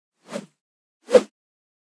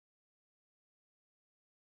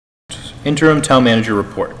Interim Town Manager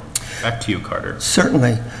Report. Back to you, Carter.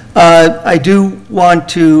 Certainly. I do want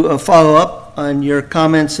to follow up on your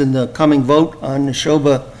comments in the coming vote on the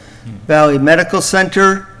Neshoba Valley Medical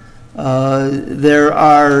Center. There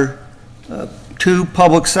are 2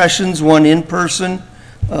 public sessions, one in person,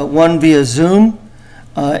 one via Zoom,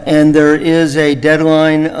 and there is a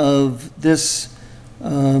deadline of this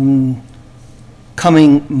coming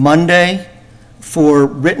Monday for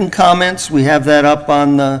written comments. We have that up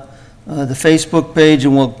on the Facebook page,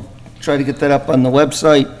 and we'll try to get that up on the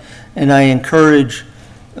website. And I encourage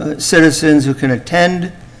citizens who can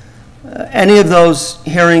attend any of those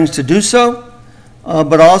hearings to do so,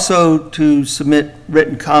 but also to submit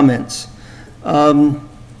written comments.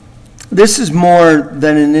 This is more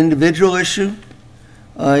than an individual issue,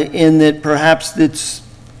 in that perhaps it's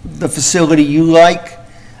the facility you like.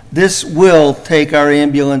 This will take our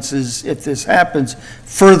ambulances, if this happens,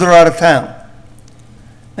 further out of town.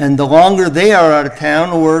 And the longer they are out of town,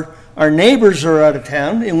 or our neighbors are out of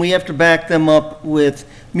town, and we have to back them up with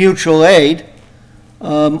mutual aid,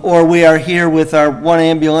 or we are here with our one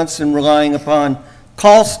ambulance and relying upon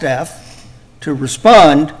call staff to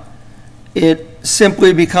respond, it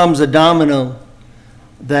simply becomes a domino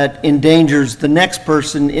that endangers the next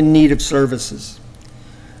person in need of services.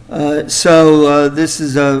 So this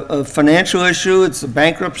is a financial issue. It's a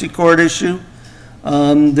bankruptcy court issue.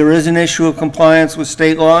 There is an issue of compliance with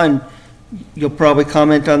state law, and you'll probably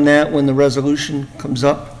comment on that when the resolution comes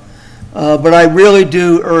up. But I really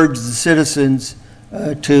do urge the citizens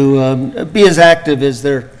to be as active as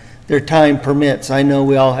their time permits. I know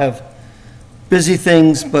we all have busy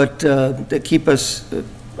things that keep us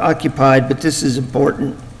occupied, but this is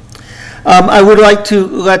important. I would like to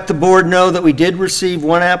let the board know that we did receive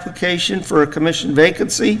one application for a commission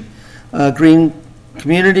vacancy, Green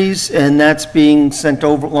Communities, and that's being sent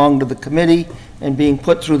over along to the committee and being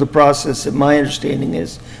put through the process that my understanding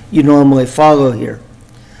is you normally follow here.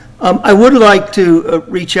 I would like to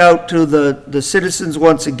reach out to the citizens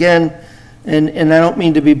once again, and I don't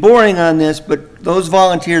mean to be boring on this, but those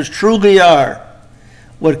volunteers truly are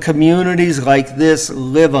what communities like this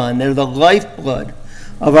live on. They're the lifeblood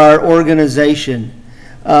of our organization.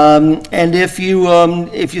 And if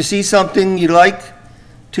you see something you'd like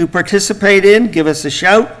to participate in, give us a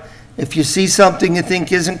shout. If you see something you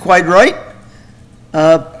think isn't quite right,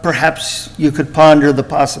 perhaps you could ponder the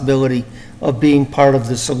possibility of being part of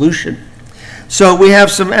the solution. So we have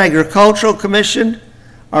some Agricultural Commission,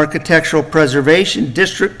 Architectural Preservation,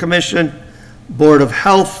 District Commission, Board of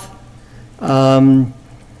Health,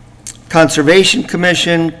 Conservation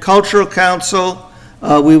Commission, Cultural Council.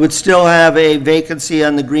 We would still have a vacancy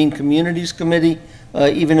on the Green Communities Committee,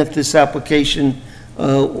 even if this application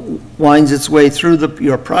winds its way through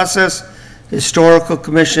your process. Historical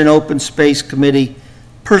Commission, Open Space Committee,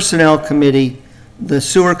 Personnel Committee, the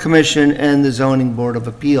Sewer Commission, and the Zoning Board of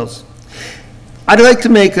Appeals. I'd like to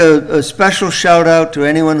make a special shout out to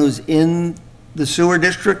anyone who's in the sewer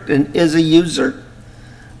district and is a user.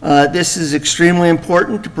 This is extremely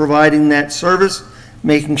important to providing that service,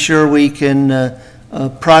 making sure we can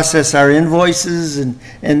process our invoices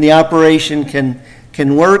and the operation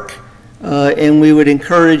can work. And we would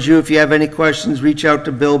encourage you, if you have any questions, reach out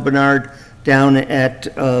to Bill Bernard down at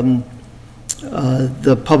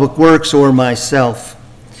the Public Works or myself.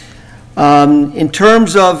 In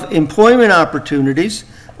terms of employment opportunities,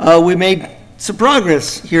 we made some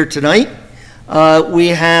progress here tonight. We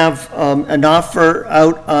have an offer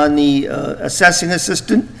out on the assessing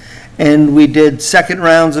assistant, and we did second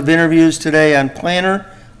rounds of interviews today on planner.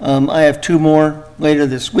 I have 2 more later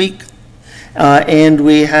this week. And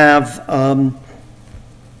we have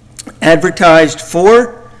advertised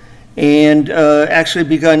for and actually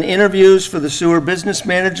begun interviews for the sewer business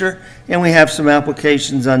manager, and we have some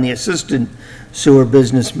applications on the assistant sewer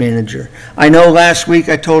business manager. I know last week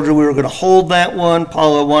I told you we were going to hold that one.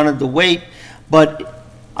 Paula wanted to wait, but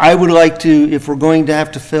I would like to, if we're going to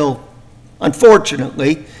have to fill,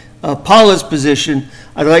 unfortunately, Paula's position,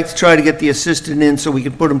 I'd like to try to get the assistant in so we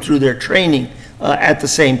can put them through their training at the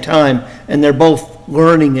same time, and they're both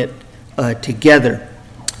learning it together.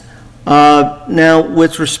 Now,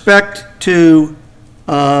 with respect to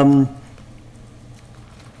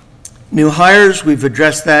new hires, we've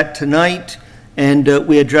addressed that tonight, and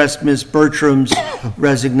we addressed Ms. Bertram's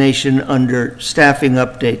resignation under staffing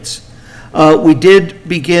updates. We did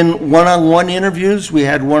begin one-on-one interviews. We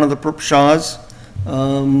had one of the Shaws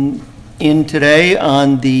in today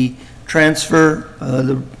on the transfer,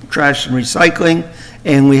 the trash and recycling,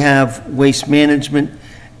 and we have waste management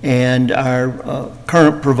and our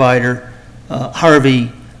current provider,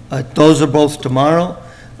 Harvey. Those are both tomorrow.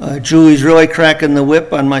 Julie's really cracking the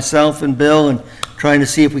whip on myself and Bill and trying to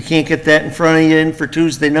see if we can't get that in front of you in for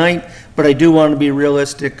Tuesday night, but I do want to be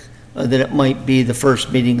realistic that it might be the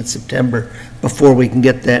first meeting in September before we can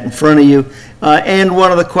get that in front of you. And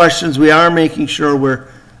one of the questions we are making sure we're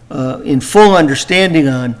in full understanding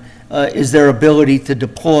on is their ability to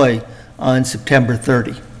deploy on September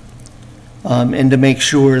 30. And to make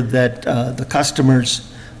sure that the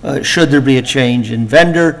customers, should there be a change in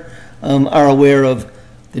vendor, are aware of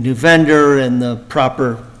the new vendor and the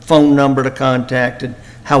proper phone number to contact and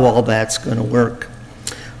how all that's going to work.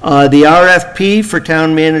 The RFP for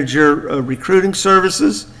town manager recruiting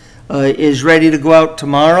services is ready to go out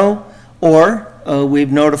tomorrow, or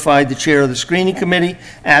we've notified the chair of the screening committee,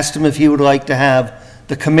 asked him if he would like to have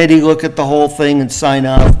the committee look at the whole thing and sign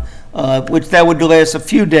off, which that would delay us a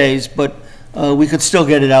few days, but we could still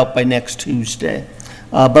get it out by next Tuesday.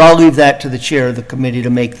 But I'll leave that to the chair of the committee to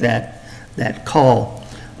make that call.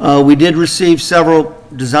 We did receive several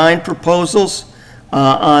design proposals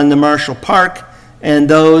on the Marshall Park, and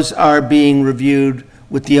those are being reviewed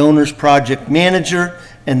with the owner's project manager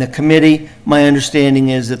and the committee. My understanding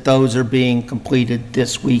is that those are being completed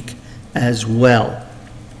this week as well.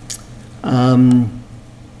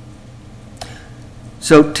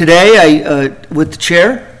 So today, I, with the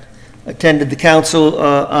chair, attended the Council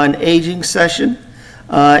on Aging session,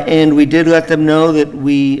 and we did let them know that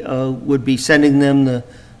we would be sending them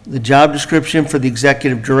the job description for the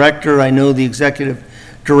executive director. I know the executive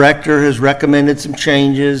director has recommended some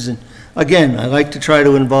changes, and again, I like to try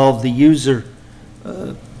to involve the user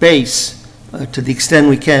base to the extent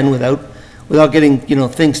we can without getting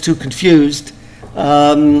things too confused.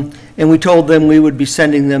 And we told them we would be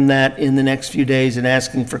sending them that in the next few days and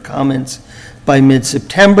asking for comments by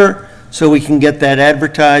mid-September so we can get that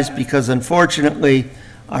advertised, because unfortunately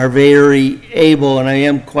are very able, and I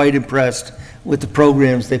am quite impressed with the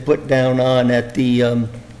programs they put down on at the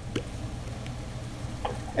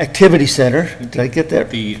Activity Center. Did I get that?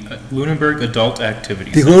 The Lunenburg Adult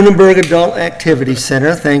Activity The Center. Lunenburg Adult Activity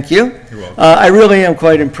Center, thank you. You're welcome. I really am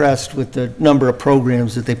quite impressed with the number of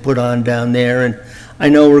programs that they put on down there, and I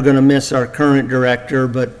know we're going to miss our current director,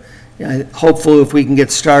 but hopefully if we can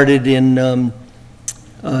get started in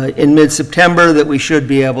mid-September, that we should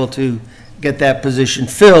be able to get that position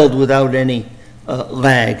filled without any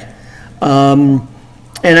lag. And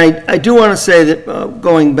I do want to say that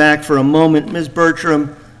going back for a moment, Ms.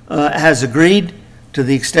 Bertram has agreed, to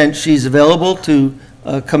the extent she's available, to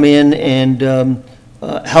come in and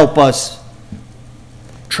help us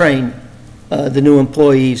train the new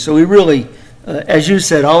employees. So we really, as you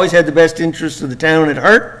said, always had the best interest of the town at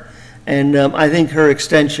heart, and I think her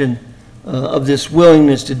extension of this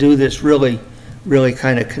willingness to do this really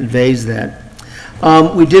kind of conveys that.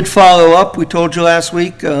 We did follow up. We told you last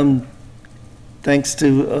week, thanks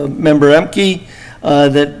to Member Emke,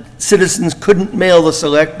 that citizens couldn't mail the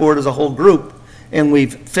select board as a whole group, and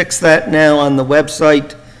we've fixed that now on the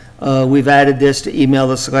website. We've added this to email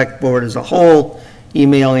the select board as a whole.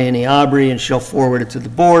 Email Annie Aubrey and she'll forward it to the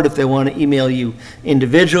board. If they want to email you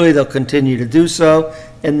individually, they'll continue to do so.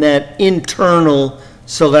 And that internal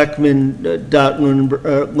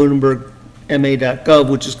selectmen.lunenburg.ma.gov,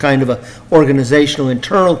 which is kind of an organizational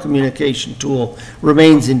internal communication tool,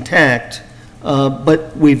 remains intact.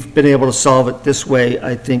 But we've been able to solve it this way,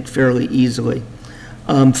 I think, fairly easily.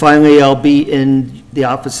 Finally, I'll be in the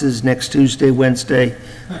offices next Tuesday, Wednesday,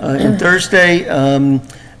 and Thursday. And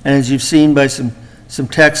as you've seen by some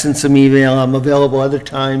texts and some email, I'm available other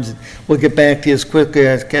times, and we'll get back to you as quickly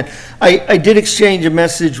as I can. I did exchange a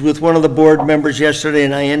message with one of the board members yesterday,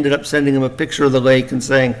 and I ended up sending him a picture of the lake and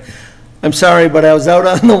saying, I'm sorry, but I was out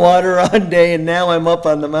on the water one day, and now I'm up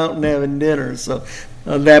on the mountain having dinner. So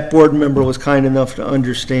that board member was kind enough to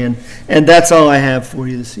understand. And that's all I have for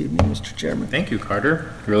you this evening, Mr. Chairman. Thank you,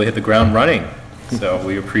 Carter. You really hit the ground running, so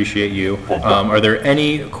we appreciate you. Are there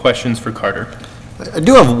any questions for Carter? I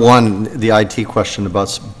do have one, the IT question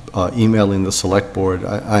about emailing the select board.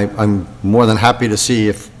 I'm more than happy to see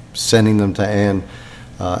if sending them to Ann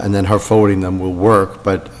and then her forwarding them will work,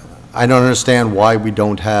 but I don't understand why we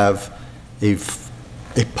don't have a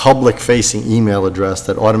public-facing email address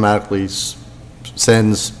that automatically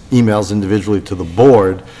sends emails individually to the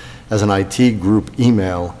board as an IT group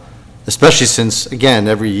email, especially since, again,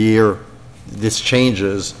 every year this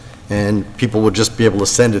changes and people would just be able to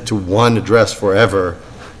send it to one address forever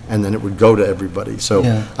and then it would go to everybody. So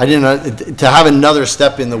yeah. I didn't, to have another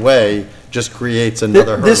step in the way just creates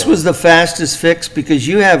another hurdle. This was the fastest fix because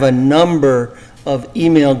you have a number of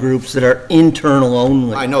email groups that are internal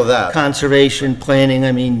only. I know that. Conservation, planning,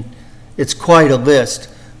 I mean, it's quite a list.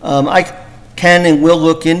 I can and will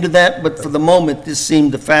look into that, but for the moment, this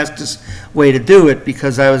seemed the fastest way to do it,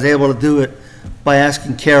 because I was able to do it by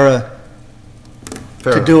asking Kara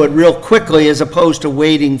Fair to enough. do it real quickly, as opposed to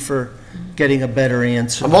waiting for getting a better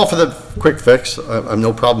answer. I'm all for the quick fix. I have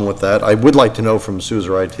no problem with that. I would like to know from Suze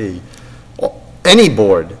or IT, any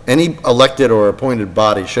board, any elected or appointed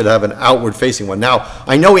body should have an outward-facing one. Now,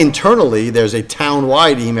 I know internally, there's a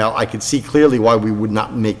town-wide email. I could see clearly why we would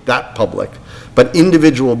not make that public. But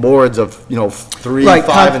individual boards of, 3, Right,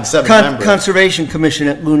 5, and 7 members. Conservation Commission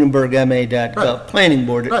at lunenburgma.gov, Right. planning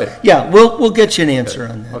board. Right. Yeah, we'll get you an answer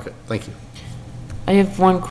on that. Okay, thank you. I have one